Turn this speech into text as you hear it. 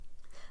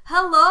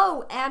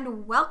Hello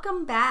and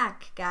welcome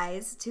back,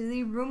 guys, to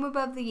the Room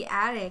Above the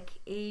Attic,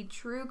 a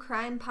true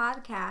crime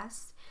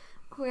podcast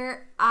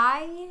where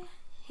I,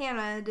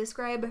 Hannah,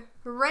 describe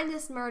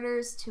horrendous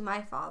murders to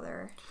my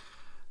father.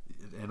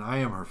 And I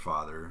am her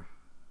father,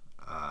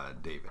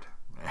 David.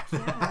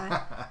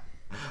 Yeah.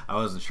 I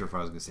wasn't sure if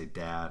I was going to say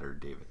dad or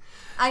David.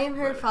 I am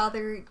her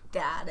father,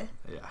 Dad.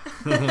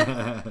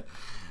 Yeah.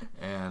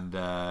 And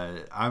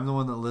I'm the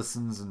one that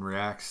listens and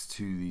reacts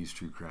to these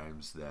true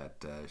crimes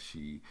that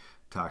she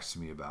talks to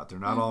me about. They're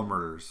not all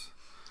murders.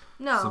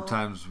 No.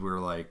 Sometimes we're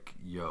like,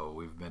 yo,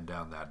 we've been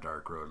down that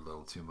dark road a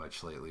little too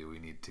much lately. We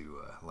need to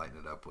lighten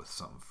it up with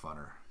something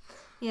funner.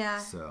 Yeah.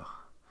 So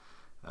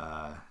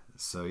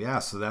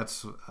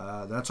that's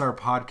our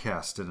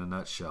podcast in a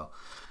nutshell.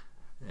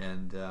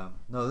 And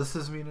no, this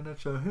is me in a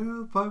nutshell.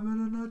 Help, I'm in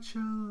a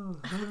nutshell.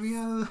 Let me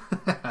out.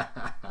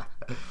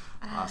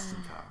 Austin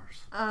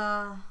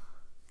Powers.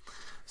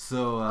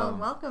 So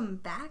welcome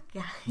back,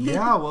 guys.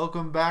 Yeah,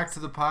 welcome back to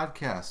the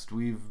podcast.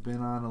 We've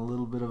been on a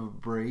little bit of a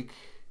break.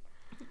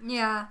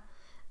 Yeah.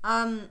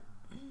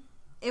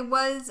 It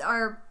was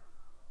our...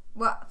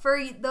 Well, for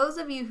those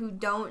of you who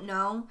don't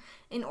know,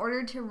 in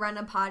order to run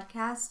a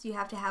podcast, you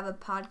have to have a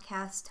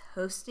podcast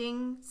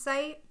hosting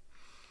site.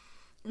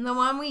 And the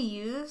one we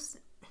used,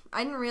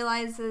 I didn't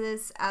realize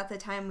this at the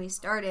time we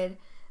started,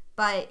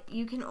 but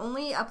you can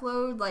only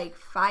upload like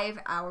 5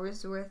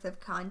 hours worth of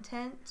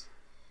content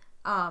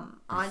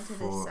onto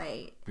the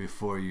site.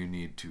 Before you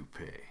need to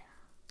pay.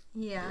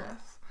 Yeah.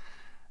 Yes.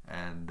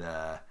 And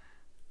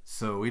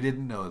so we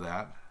didn't know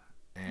that.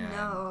 And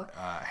no.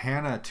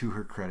 Hannah, to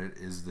her credit,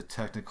 is the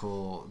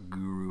technical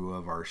guru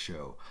of our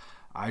show.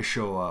 I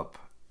show up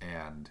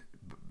and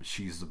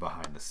she's the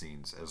behind the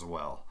scenes as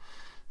well.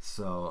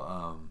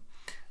 So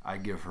I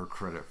give her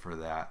credit for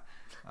that.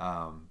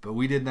 But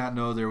we did not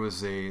know there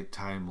was a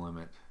time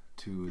limit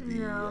to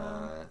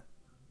the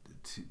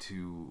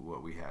to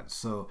what we had.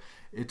 So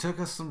it took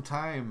us some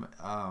time.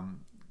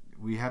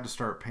 We had to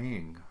start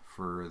paying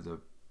for the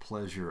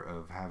pleasure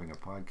of having a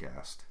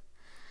podcast.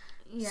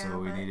 Yeah, so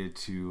we needed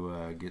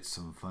to get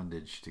some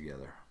fundage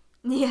together.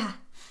 Yeah.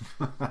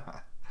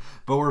 But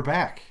we're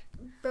back.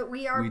 But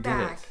we are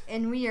back,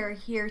 and we are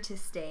here to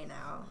stay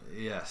now.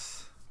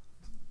 Yes.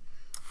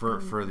 For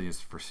the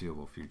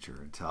foreseeable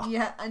future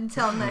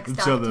until next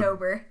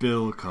October. The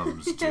bill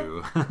comes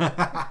due.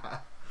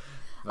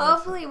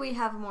 Hopefully we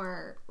have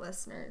more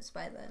listeners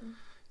by then.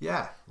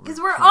 Yeah. Because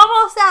we're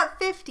almost at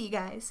 50,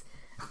 guys.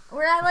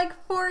 We're at like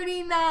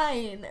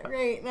 49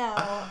 right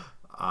now.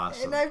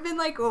 Awesome. And I've been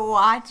like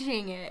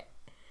watching it.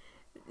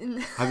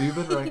 Have you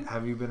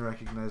been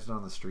recognized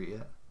on the street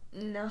yet?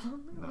 No.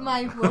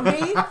 My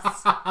voice?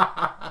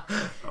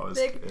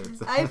 Kidding.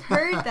 I've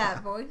heard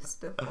that voice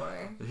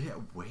before. Yeah,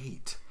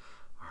 wait.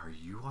 Are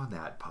you on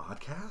that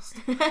podcast?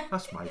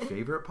 That's my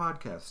favorite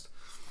podcast.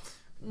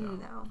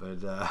 No.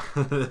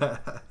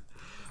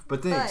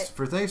 But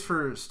thanks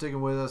for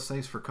sticking with us.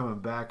 Thanks for coming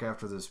back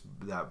after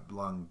that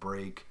long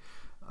break.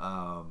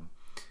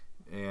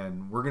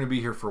 And we're going to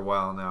be here for a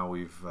while now.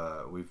 We've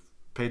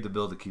paid the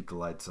bill to keep the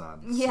lights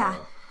on. Yeah.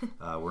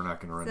 So, we're not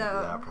going to run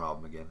into that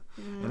problem again.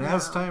 No. And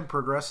as time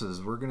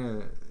progresses, we're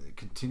going to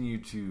continue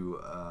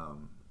to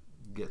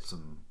get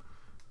some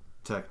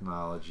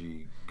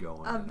technology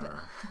going.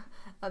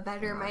 A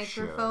better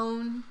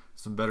microphone. Show.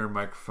 Some better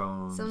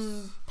microphones.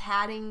 Some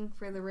padding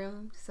for the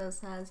room so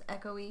it's not as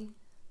echoey.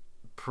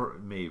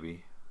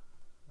 Maybe.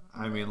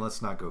 I mean,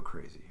 let's not go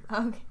crazy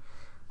here. Okay.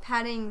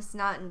 Padding's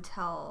not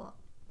until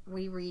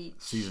we reach...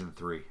 Season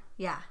 3.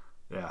 Yeah.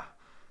 Yeah.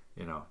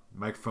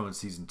 Microphone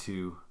season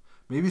 2.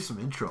 Maybe some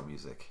intro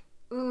music.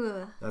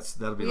 Ooh.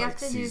 That'll be like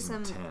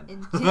season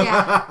 10.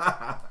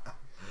 Yeah.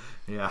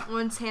 Yeah.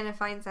 Once Hannah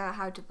finds out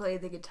how to play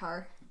the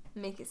guitar.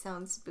 Make it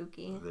sound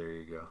spooky. There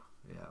you go.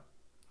 Yeah.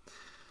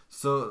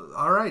 So,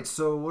 all right.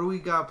 So, what do we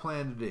got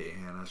planned today,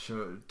 Hannah?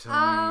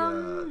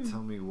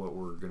 Tell me what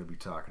we're going to be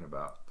talking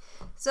about.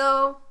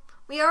 So,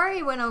 we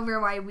already went over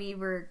why we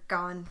were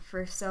gone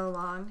for so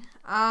long.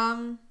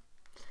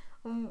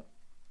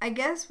 I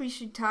guess we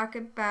should talk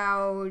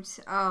about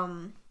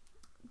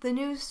the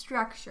new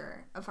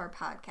structure of our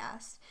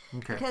podcast.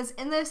 Okay. Because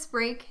in this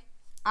break,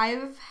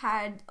 I've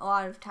had a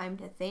lot of time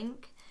to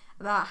think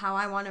about how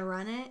I want to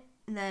run it,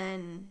 and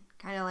then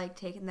kind of like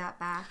taking that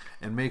back.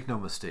 And make no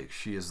mistake,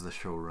 she is the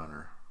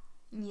showrunner.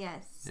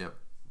 Yes. Yep.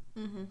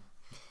 Mm-hmm.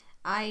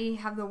 I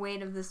have the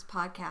weight of this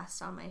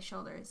podcast on my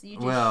shoulders. You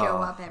just show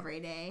up every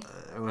day.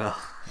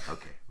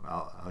 Okay.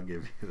 I'll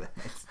give you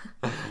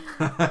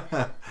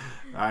that.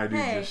 I do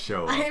just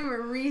show up. I'm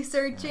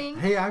researching.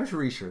 Hey, I've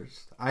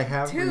researched. I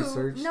have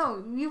researched.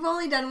 No, you've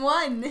only done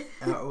one.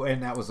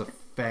 And that was a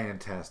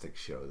fantastic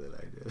show that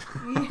I did.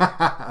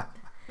 Yeah.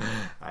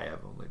 I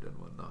have only done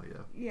one though,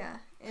 yeah. Yeah,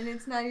 and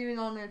it's not even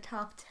on our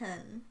top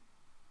 10.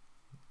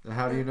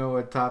 How do you know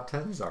what top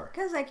 10s are?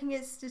 Because I can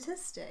get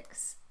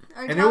statistics.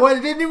 It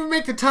didn't even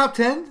make the top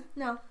 10?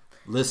 No.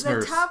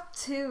 Listeners. The top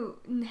 2,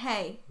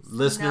 hey.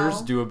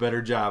 Listeners, do a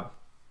better job.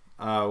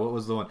 What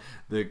was the one?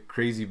 The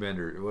Crazy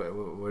Bender.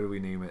 What do we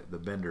name it? The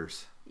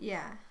Benders.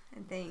 Yeah. I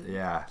think.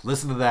 Yeah,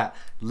 listen to that.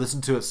 Listen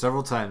to it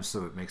several times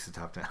so it makes the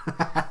top 10.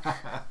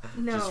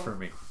 No. Just for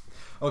me.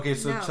 Okay,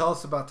 so No. tell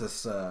us about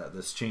this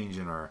this change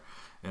in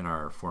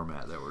our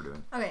format that we're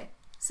doing. Okay,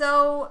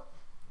 so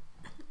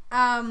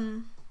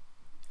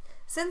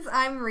since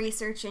I'm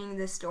researching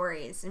the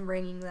stories and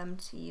bringing them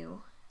to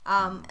you,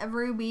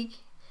 every week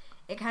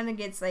it kind of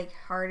gets like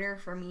harder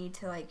for me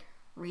to like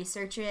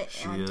research it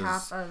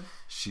top of.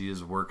 She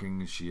is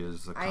working. She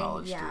is a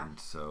college student,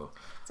 so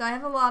I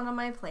have a lot on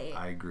my plate.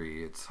 I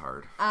agree, it's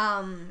hard.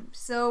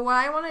 So what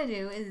I want to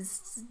do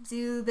is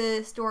do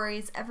the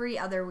stories every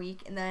other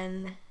week, and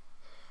then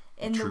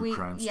in the week,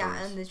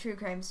 and the true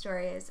crime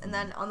stories, and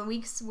then on the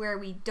weeks where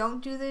we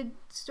don't do the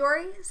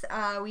stories,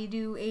 we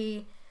do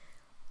a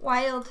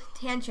wild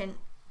tangent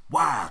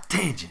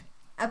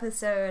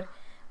episode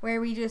where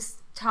we just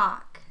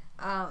talk.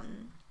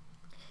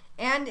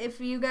 And if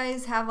you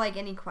guys have like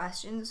any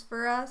questions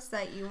for us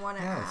that you want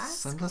to ask,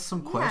 send us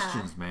some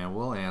questions, man.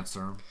 We'll answer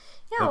them.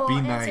 Yeah, but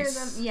we'll be answer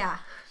nice. them. Yeah,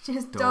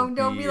 just don't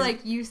be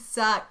like, you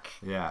suck.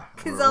 Yeah,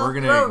 because we're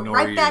gonna throw ignore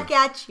right you. back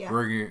at you.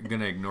 We're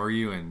gonna ignore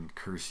you and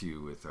curse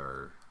you with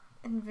our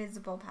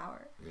invisible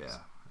power. Yeah,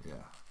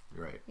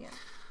 you're right. Yeah.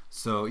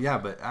 So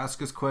but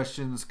ask us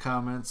questions,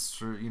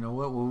 comments, or you know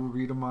what? We'll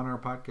read them on our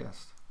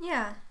podcast.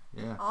 Yeah.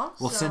 Yeah. Also,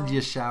 we'll send you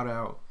a shout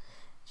out.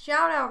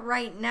 Shout out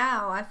right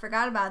now. I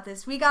forgot about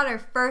this. We got our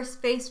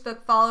first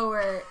Facebook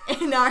follower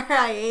in our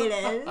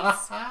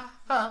hiatus.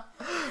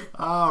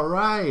 All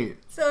right.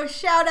 So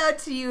shout out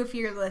to you if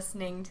you're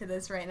listening to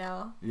this right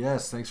now.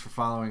 Yes, thanks for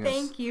following us.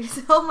 Thank you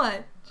so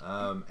much.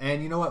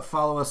 And you know what?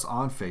 Follow us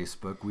on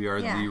Facebook. We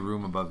are The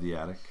Room Above the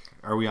Attic.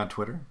 Are we on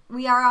Twitter?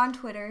 We are on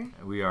Twitter.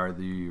 We are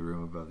The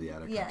Room Above the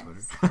Attic on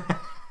Twitter.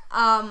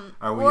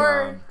 Are we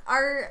on?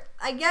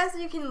 I guess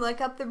you can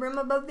look up The Room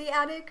Above the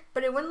Attic,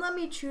 but it wouldn't let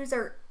me choose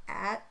our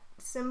 @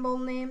 symbol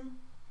name.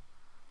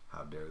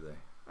 How dare they?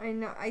 I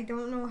know. I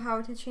don't know how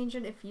to change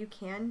it. If you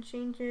can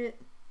change it.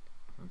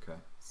 Okay.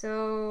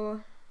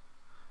 So.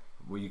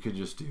 Well, you could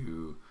just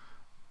do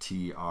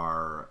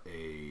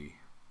TRATA,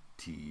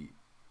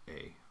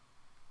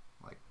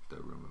 like The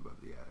Room Above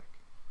the Attic.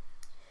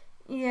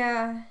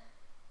 Yeah.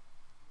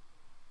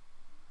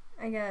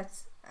 I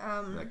guess.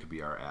 That could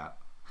be our @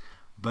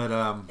 But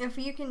if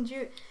you can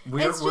do,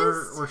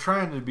 we're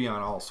trying to be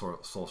on all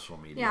social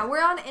media. Yeah,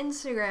 we're on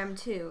Instagram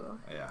too.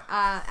 Yeah.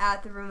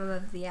 At The Room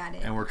Above the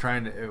Attic. And we're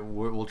trying to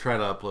we'll try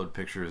to upload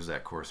pictures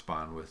that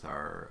correspond with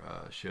our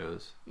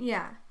shows.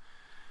 Yeah.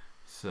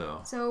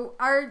 So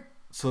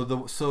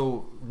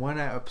one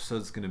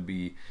episode is going to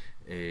be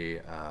a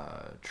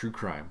true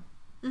crime.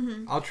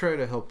 Mm-hmm. I'll try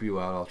to help you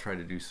out. I'll try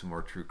to do some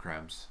more true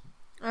crimes.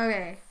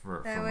 Okay.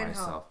 For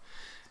myself.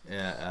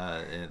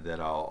 That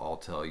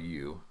I'll tell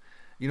you.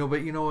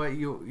 But you know what?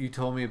 You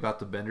told me about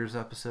the Benders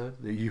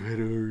episode that you had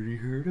already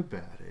heard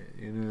about it.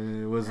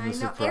 It wasn't a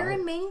surprise.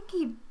 Aaron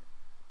Mankey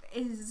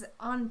is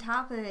on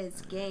top of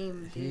his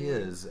game, dude. He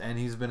is, and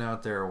he's been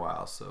out there a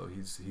while, so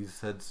he's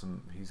had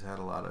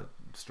a lot of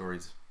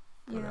stories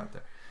put out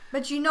there.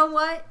 But you know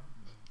what?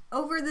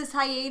 Over this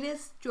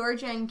hiatus,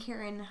 Georgia and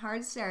Karen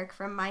Hardstark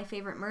from My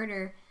Favorite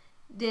Murder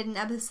did an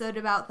episode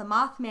about the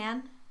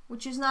Mothman,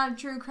 which is not a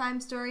true crime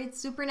story.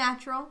 It's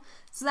supernatural.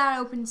 So that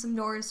opened some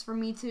doors for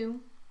me too.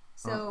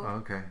 So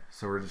okay.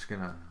 So we're just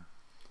gonna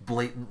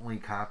blatantly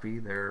copy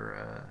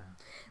their.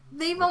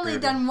 They've only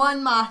done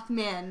one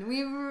Mothman.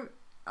 We were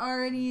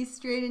already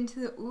straight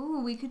into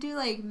we could do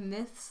like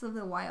myths of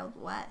the Wild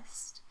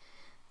West.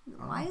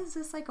 Why is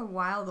this like a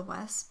Wild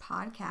West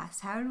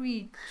podcast? How do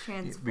we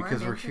transform?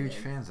 Because we're huge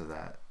fans of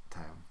that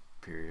time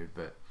period.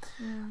 But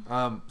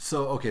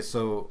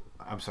so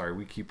I'm sorry,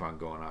 we keep on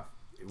going off.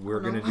 We're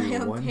gonna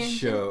do one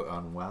show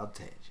on Wild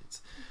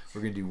Tangents. We're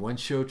going to do one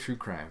show, True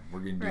Crime. We're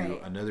going to do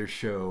another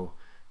show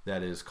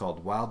that is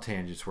called Wild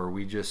Tangents, where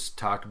we just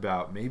talk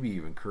about maybe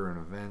even current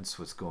events,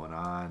 what's going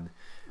on.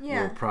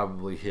 Yeah. We'll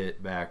probably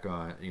hit back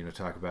on,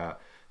 talk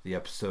about the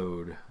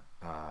episode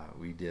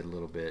we did a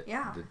little bit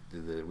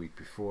the week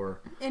before.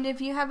 And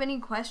if you have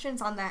any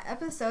questions on that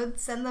episode,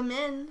 send them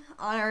in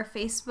on our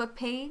Facebook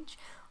page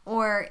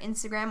or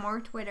Instagram or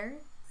Twitter.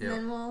 Yep. And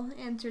then we'll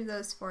answer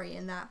those for you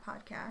in that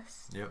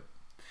podcast. Yep.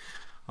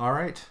 All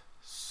right.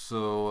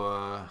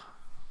 So...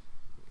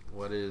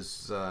 what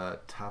is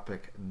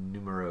topic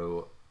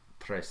numero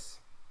 3?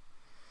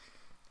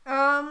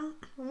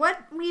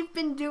 What we've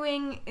been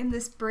doing in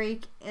this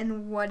break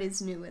and what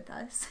is new with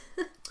us.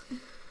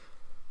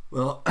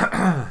 Well,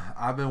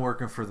 I've been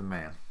working for the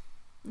man.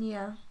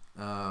 Yeah.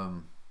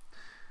 And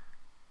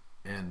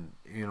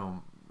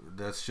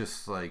that's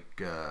just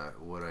like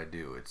what I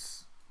do.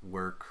 It's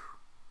work,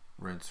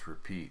 rinse,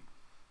 repeat.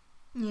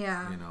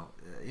 Yeah.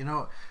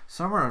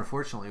 Summer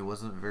unfortunately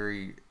wasn't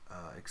very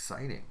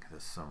exciting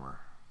this summer.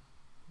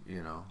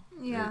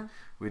 Yeah.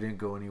 We didn't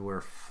go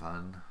anywhere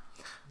fun.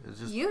 It was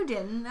just, you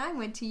didn't. I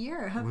went to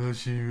Europe. Well, I went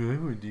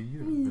to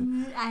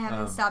Europe. I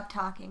haven't stopped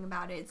talking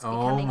about it. It's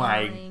becoming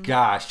annoying.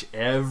 Gosh!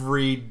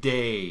 Every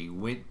day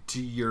went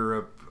to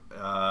Europe.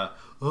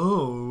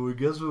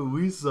 Guess what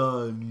we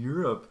saw in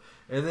Europe?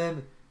 And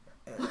then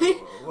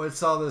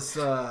what's all this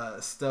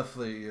stuff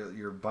that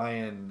you're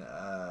buying?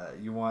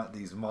 You want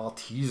these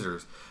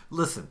Maltesers.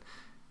 Listen,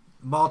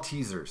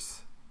 Maltesers.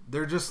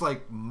 They're just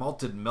like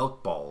malted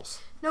milk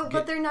balls. No,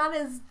 but they're not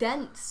as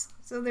dense,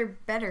 so they're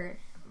better.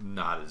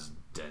 Not as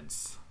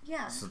dense.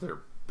 Yeah. So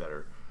they're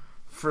better.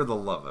 For the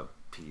love of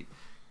Pete.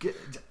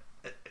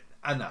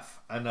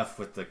 Enough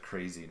with the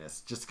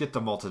craziness. Just get the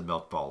malted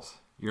milk balls.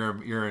 You're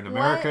in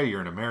America. What?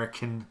 You're an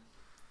American.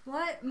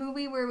 What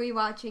movie were we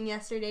watching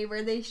yesterday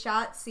where they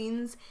shot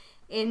scenes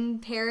in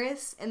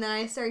Paris and then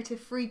I started to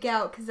freak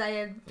out because I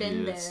had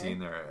been there?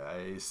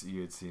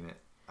 You had seen it.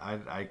 I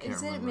can't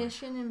Is remember. it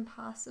Mission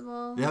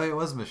Impossible? Yeah, it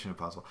was Mission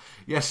Impossible.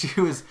 Yeah,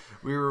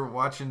 we were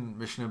watching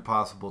Mission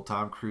Impossible.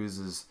 Tom Cruise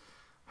is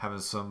having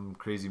some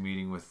crazy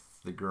meeting with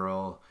the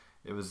girl.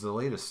 It was the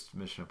latest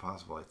Mission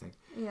Impossible, I think.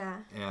 Yeah.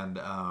 And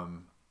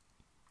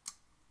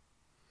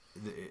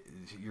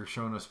you're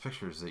showing us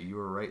pictures that you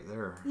were right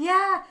there.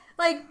 Yeah,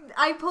 like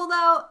I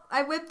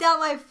whipped out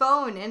my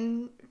phone,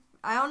 and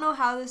I don't know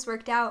how this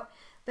worked out,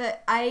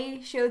 but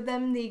I showed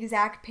them the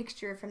exact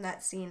picture from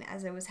that scene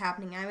as it was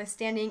happening. I was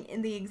standing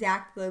in the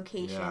exact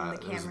location the cameraman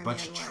was. There was a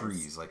bunch of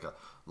trees, like a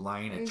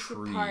line of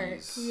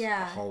trees.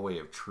 Yeah. A hallway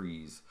of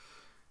trees.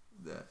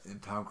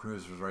 And Tom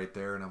Cruise was right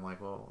there, and I'm like,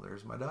 well,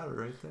 there's my daughter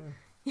right there.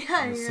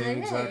 Yeah, in the you're same like,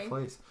 exact hey.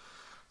 place.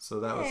 So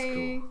that was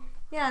cool.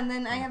 Yeah, and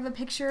then I have a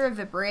picture of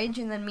a bridge,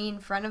 and then me in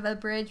front of a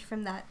bridge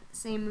from that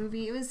same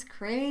movie. It was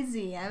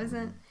crazy. I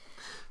wasn't...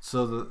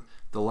 So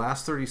the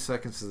last 30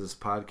 seconds of this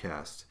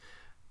podcast,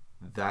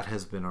 that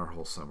has been our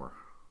whole summer.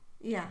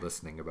 Yeah.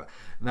 Listening about.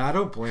 Now, I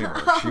don't blame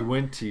her. She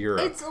went to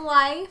Europe. It's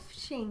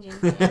life-changing.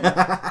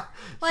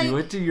 She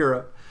went to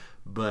Europe,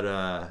 but,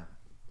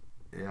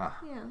 yeah.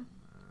 Yeah.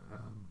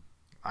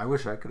 I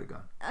wish I could have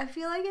gone. I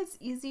feel like it's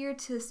easier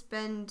to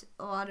spend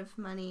a lot of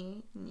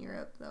money in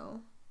Europe, though.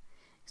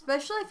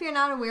 Especially if you're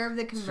not aware of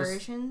the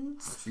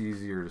conversions. It's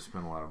easier to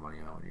spend a lot of money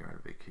on when you're on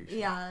vacation.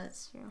 Yeah,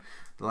 that's true.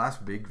 The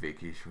last big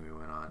vacation we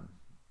went on,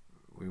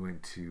 we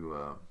went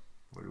to,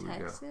 where did we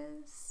go?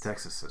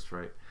 Texas, that's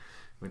right.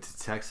 Went to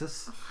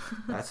Texas.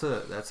 That's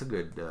a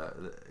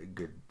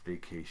good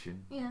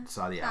vacation. Yeah.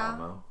 Saw the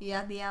Alamo.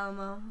 Yeah, the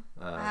Alamo.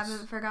 I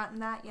haven't forgotten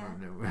that yet.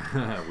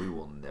 We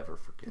will never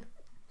forget.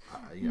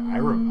 I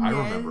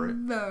remember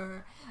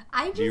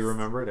it. Do you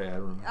remember it?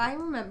 I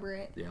remember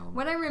it. The Alamo.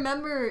 What I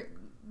remember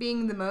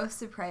being the most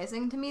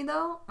surprising to me,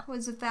 though,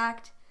 was the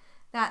fact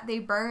that they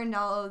burned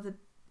all of the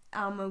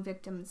Alamo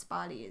victims'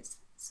 bodies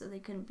so they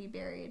couldn't be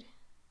buried.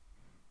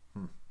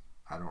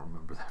 I don't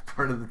remember that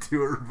part of the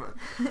tour, but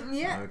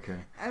yeah. Okay.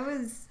 I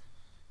was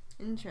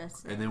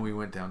interested. And then we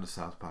went down to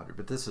South Padre,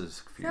 but this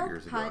is a few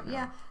years ago now.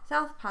 Yeah,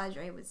 South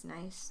Padre was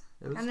nice.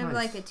 It was kind of nice.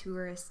 like a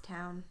tourist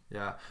town.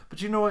 Yeah,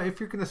 but you know what? If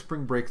you're gonna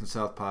spring break in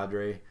South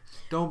Padre,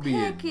 don't be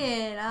a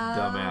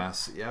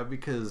dumbass. Yeah,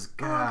 because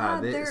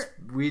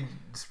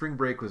spring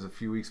break was a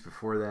few weeks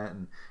before that,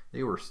 and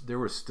there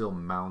were still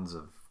mounds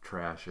of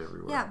trash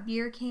everywhere. Yeah,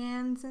 beer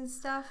cans and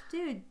stuff,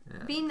 dude.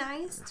 Yeah. Be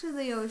nice to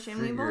the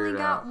ocean. We've only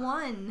got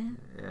one.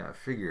 Yeah,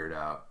 figure it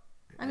out.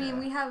 I mean,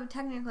 we have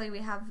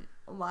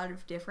a lot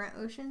of different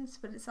oceans,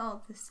 but it's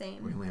all the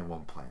same. We only have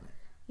one planet.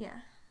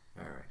 Yeah.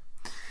 All right.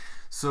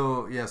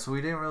 So I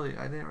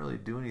didn't really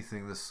do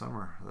anything this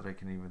summer that I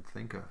can even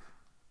think of.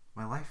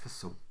 My life is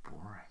so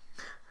boring.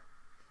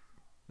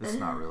 It's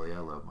not really. I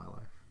love my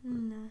life.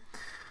 No.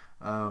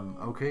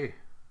 Okay.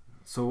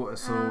 So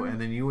and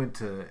then you went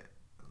to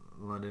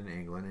London,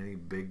 England. Any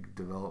big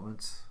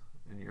developments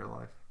in your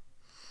life?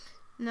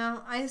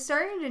 No, I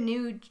started a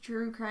new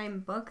true crime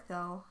book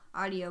though,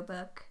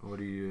 audiobook. What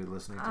are you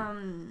listening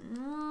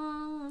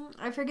to?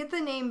 I forget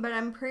the name, but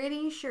I'm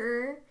pretty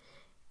sure.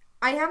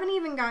 I haven't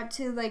even got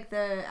to like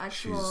the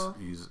actual.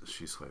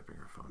 She's swiping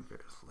her phone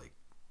like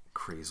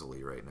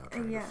crazily right now,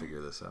 trying to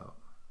figure this out.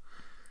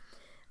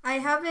 I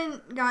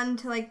haven't gotten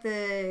to like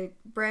the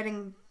bread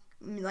and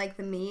like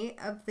the meat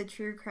of the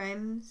true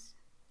crimes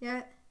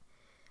yet.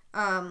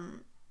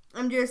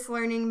 I'm just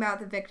learning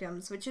about the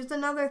victims, which is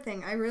another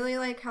thing. I really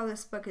like how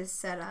this book is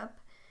set up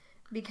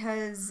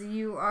because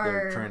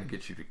they're trying to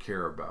get you to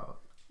care about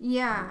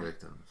the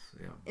victims.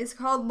 Yeah. It's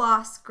called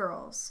Lost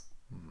Girls.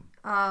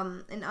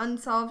 An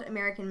unsolved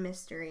American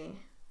mystery.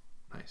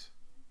 Nice.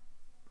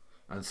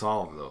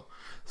 Unsolved though,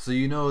 so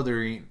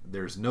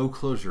there's no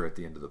closure at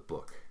the end of the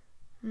book.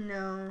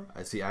 No.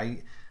 I see.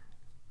 I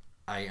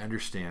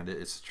understand it.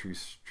 It's a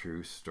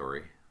true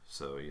story.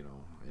 So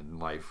in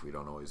life we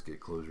don't always get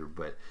closure,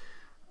 but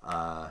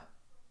I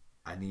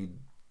need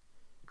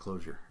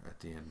closure at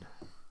the end.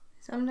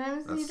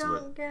 Sometimes you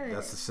don't get it.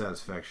 That's the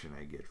satisfaction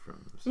I get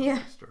from some of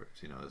these stories.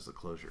 Is the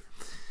closure.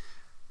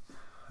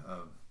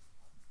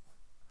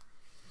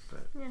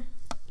 But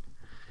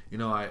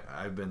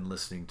I've been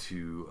listening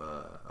to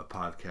a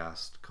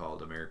podcast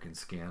called American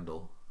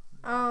Scandal.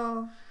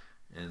 Oh.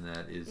 And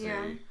that is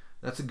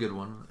that's a good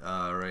one.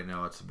 Right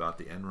now it's about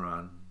the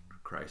Enron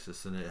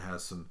crisis, and it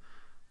has some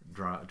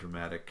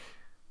dramatic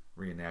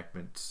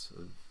reenactments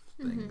of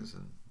things,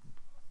 and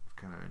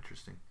kind of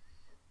interesting.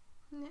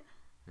 Yeah.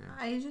 Yeah.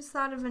 I just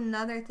thought of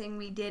another thing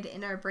we did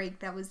in our break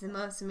that was the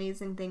most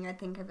amazing thing I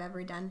think I've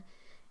ever done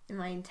in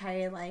my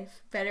entire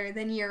life. Better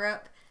than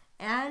Europe.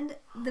 And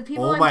the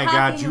people Oh I'm my talking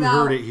God, you about,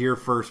 heard it here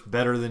first.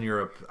 Better than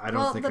Europe. I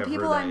don't think I've heard that yet. the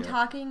people I'm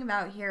talking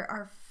about here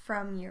are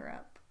from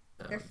Europe.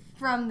 They're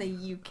from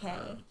the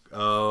UK.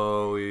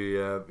 Oh,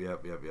 yep.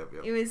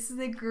 It was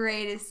the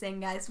greatest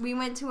thing, guys. We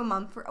went to a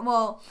Mumford.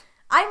 Well,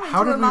 I went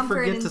How to a did we Mumford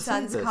forget and to see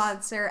Sons this?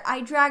 concert.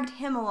 I dragged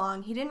him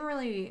along. He didn't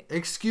really.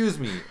 Excuse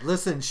me.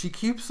 Listen, she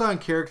keeps on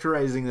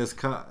characterizing this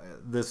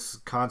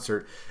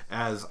concert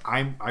as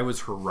I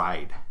was her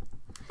ride.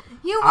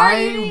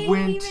 I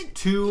went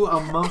to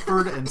a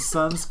Mumford and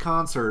Sons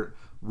concert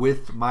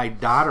with my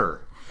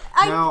daughter.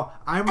 Now,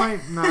 I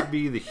might not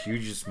be the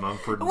hugest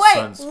Mumford and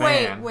Sons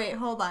fan. Wait,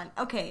 hold on.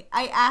 Okay,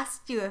 I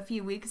asked you a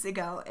few weeks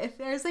ago if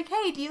there's like,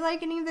 hey, do you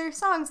like any of their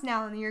songs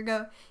now? And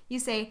you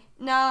say,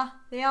 nah,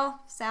 they all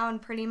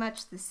sound pretty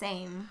much the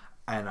same.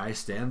 And I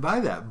stand by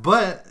that.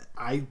 But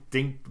I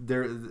think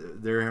they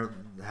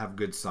have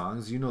good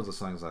songs. You know the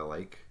songs I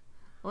like.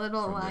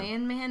 Little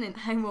Lion Man and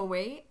I Will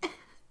Wait.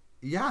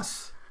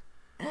 Yes.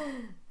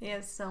 They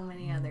have so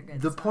many other good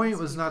songs. The point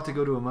was not to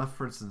go to a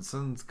Mumford and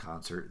Sons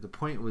concert. The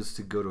point was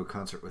to go to a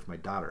concert with my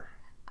daughter.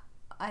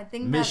 I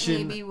think Mission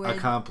that maybe we're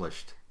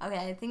accomplished. Okay,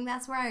 I think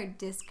that's where our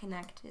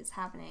disconnect is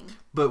happening.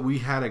 But we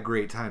had a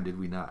great time, did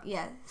we not?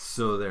 Yes.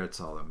 So that's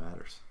all that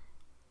matters.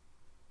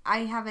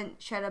 I haven't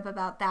shut up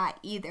about that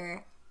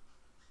either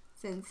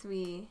since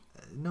we...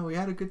 No, we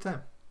had a good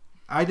time.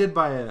 I did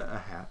buy a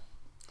hat.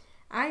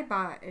 I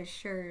bought a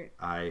shirt.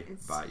 I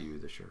bought you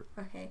the shirt.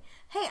 Okay.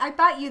 Hey, I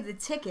bought you the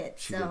ticket.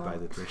 She did buy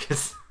the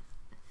tickets.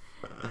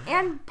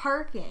 And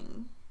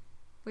parking,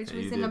 which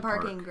was in a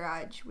parking park.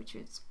 garage, which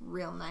was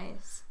real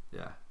nice.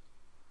 Yeah.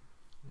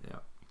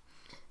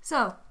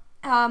 So,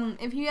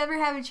 if you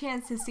ever have a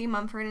chance to see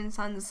Mumford and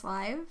Sons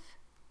live,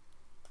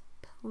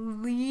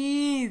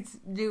 please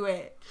do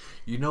it.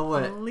 You know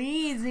what?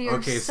 Please,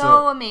 you're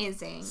so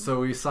amazing.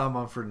 So we saw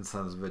Mumford and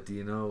Sons, but do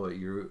you know what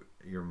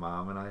your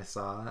mom and I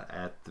saw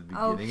at the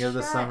beginning of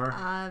the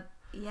summer?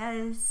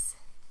 Yes.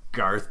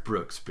 Garth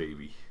Brooks,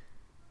 baby.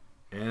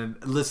 And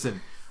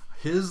listen,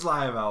 his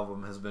live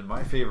album has been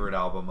my favorite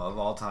album of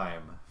all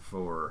time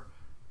for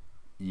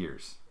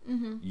years.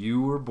 Mm-hmm.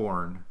 You were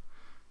born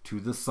to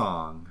the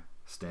song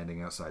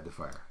Standing Outside the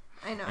Fire.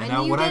 I know. And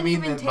now what I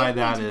mean by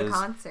that is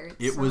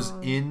it so. was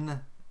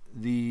in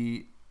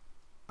the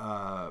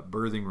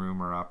birthing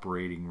room or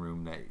operating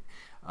room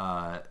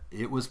that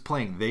it was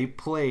playing. They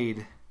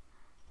played,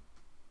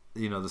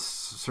 the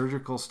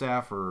surgical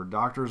staff or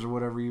doctors or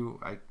whatever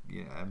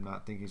I'm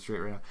not thinking straight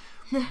right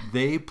now.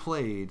 They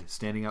played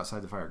Standing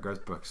Outside the Fire,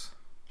 Garth Brooks.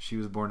 She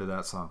was born to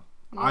that song.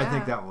 Yeah. I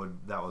think that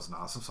was an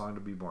awesome song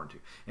to be born to.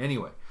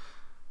 Anyway,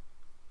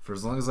 for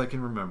as long as I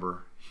can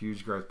remember,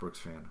 huge Garth Brooks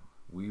fan.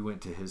 We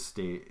went to his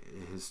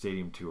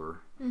stadium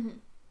tour. Mm-hmm.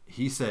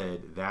 He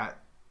said that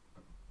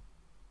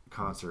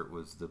concert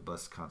was the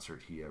best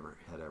concert he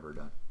had ever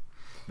done.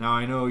 Now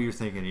I know you're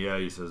thinking, yeah,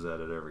 he says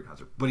that at every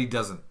concert, but he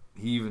doesn't.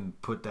 He even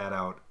put that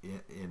out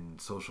in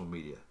social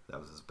media. That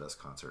was his best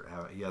concert.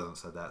 He hasn't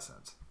said that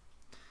since,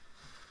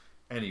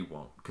 and he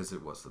won't, because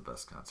it was the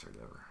best concert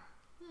ever.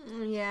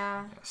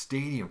 Yeah.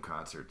 Stadium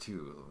concert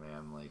too,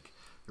 man. Like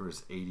there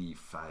was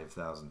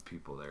 85,000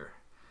 people there.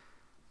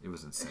 It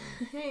was insane.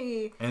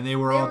 Hey, and they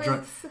were all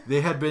drunk.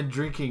 They had been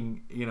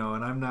drinking,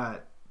 and I'm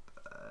not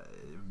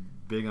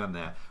big on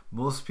that.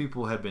 Most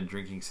people had been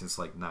drinking since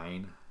like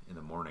 9 in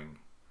the morning.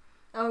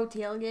 Oh,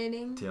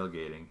 tailgating?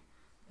 Tailgating.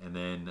 And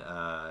then,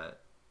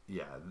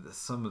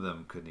 some of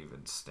them couldn't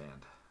even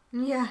stand.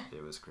 Yeah.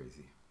 It was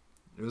crazy.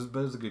 But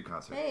it was a good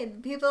concert. Hey,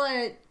 the people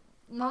at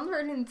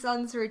Mumford and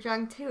Sons were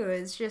drunk too.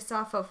 It's just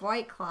off of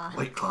White Claw.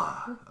 White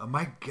Claw. Oh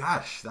my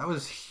gosh, that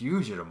was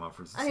huge at a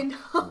Mumford and Sons.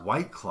 I know.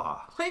 White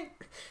Claw.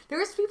 There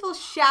was people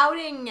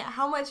shouting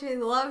how much they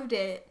loved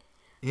it.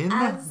 In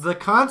the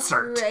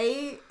concert.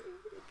 Right?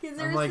 Because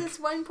there was this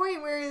one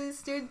point where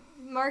this dude,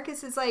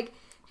 Marcus, is like,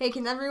 hey,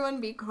 can everyone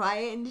be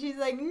quiet? And she's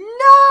like,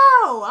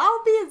 no!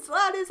 I'll be as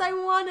loud as I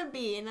want to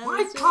be. And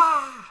White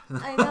Claw!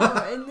 I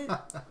know.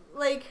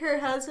 And her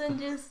husband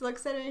just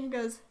looks at her and he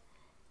goes,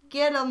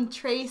 get him,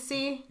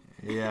 Tracy.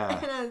 Yeah.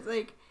 And I was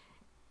like,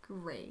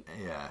 great.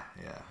 Yeah.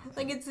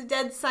 It's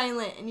dead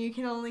silent and you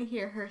can only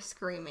hear her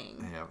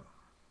screaming. Yeah.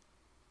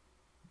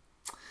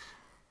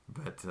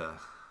 But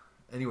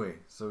anyway,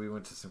 so we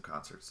went to some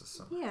concerts this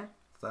summer. Yeah.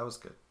 So that was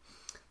good.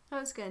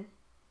 That was good.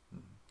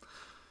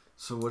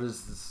 So what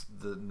is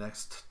the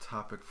next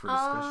topic for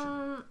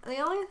discussion? The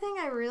only thing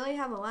I really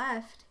have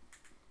left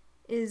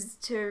is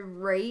to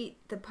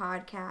rate the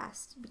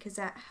podcast because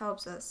that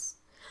helps us.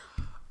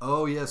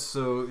 Oh, yes.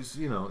 So,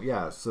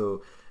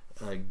 So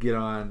get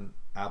on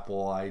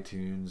Apple,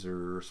 iTunes,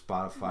 or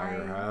Spotify,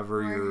 or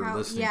however you're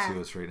listening to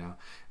us right now.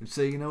 And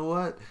say, you know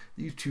what?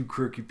 These two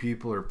quirky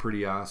people are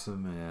pretty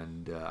awesome,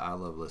 and I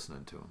love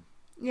listening to them.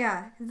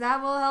 Yeah, because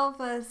that will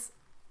help us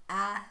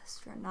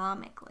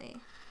astronomically.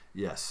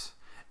 Yes.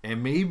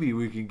 And maybe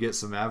we can get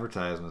some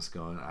advertisements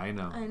going. I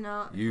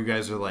know. You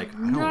guys are like, I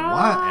don't No.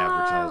 want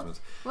advertisements.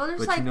 Well, there's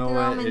But like you know throw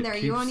what? them in It there.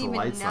 keeps You won't the even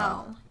lights know.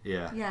 on.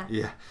 Yeah.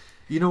 Yeah.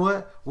 You know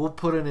what? We'll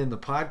put it in the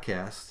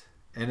podcast,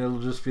 and it'll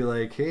just be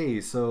like, hey,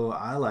 so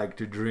I like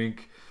to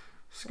drink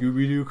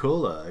Scooby-Doo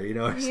Cola, or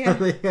Yeah.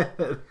 something.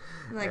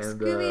 Like, And,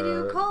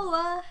 Scooby-Doo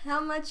Cola,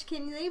 how much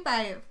can they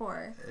buy it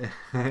for?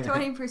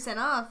 20%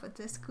 off with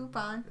this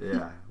coupon.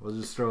 Yeah, we'll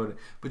just throw it.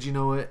 But you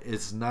know what?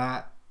 It's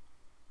not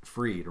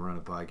free to run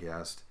a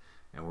podcast,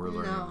 and we're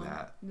learning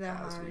that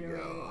as we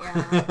go.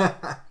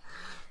 Yeah.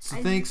 So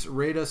thanks.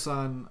 Rate us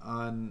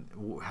on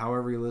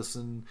however you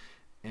listen,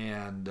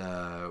 and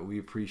we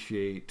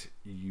appreciate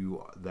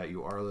that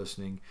you are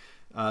listening.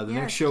 The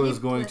next show is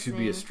going to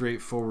be a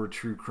straightforward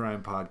true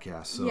crime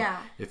podcast. So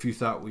if you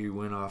thought we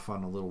went off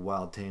on a little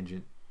wild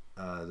tangent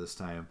this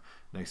time,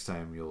 next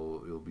time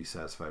you'll be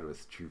satisfied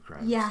with true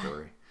crime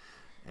story.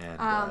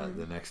 And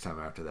the next time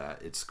after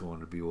that, it's going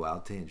to be a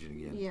wild tangent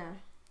again. Yeah.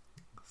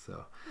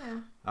 So,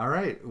 all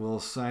right. Well,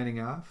 signing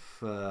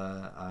off.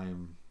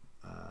 I'm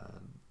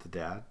the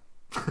dad.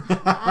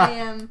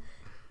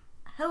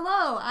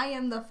 Hello, I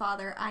am the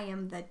father. I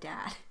am the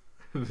dad.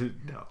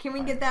 No. Can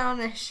we get that on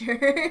a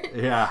shirt?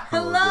 Yeah.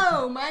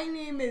 Hello, my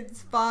name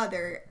is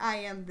Father. I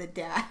am the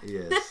dad.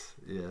 Yes.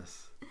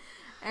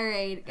 All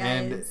right,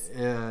 guys.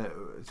 And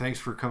thanks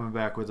for coming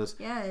back with us.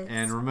 Yes.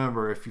 And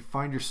remember, if you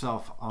find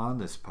yourself on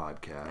this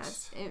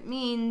podcast, it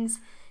means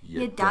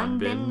you done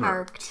been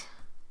marked.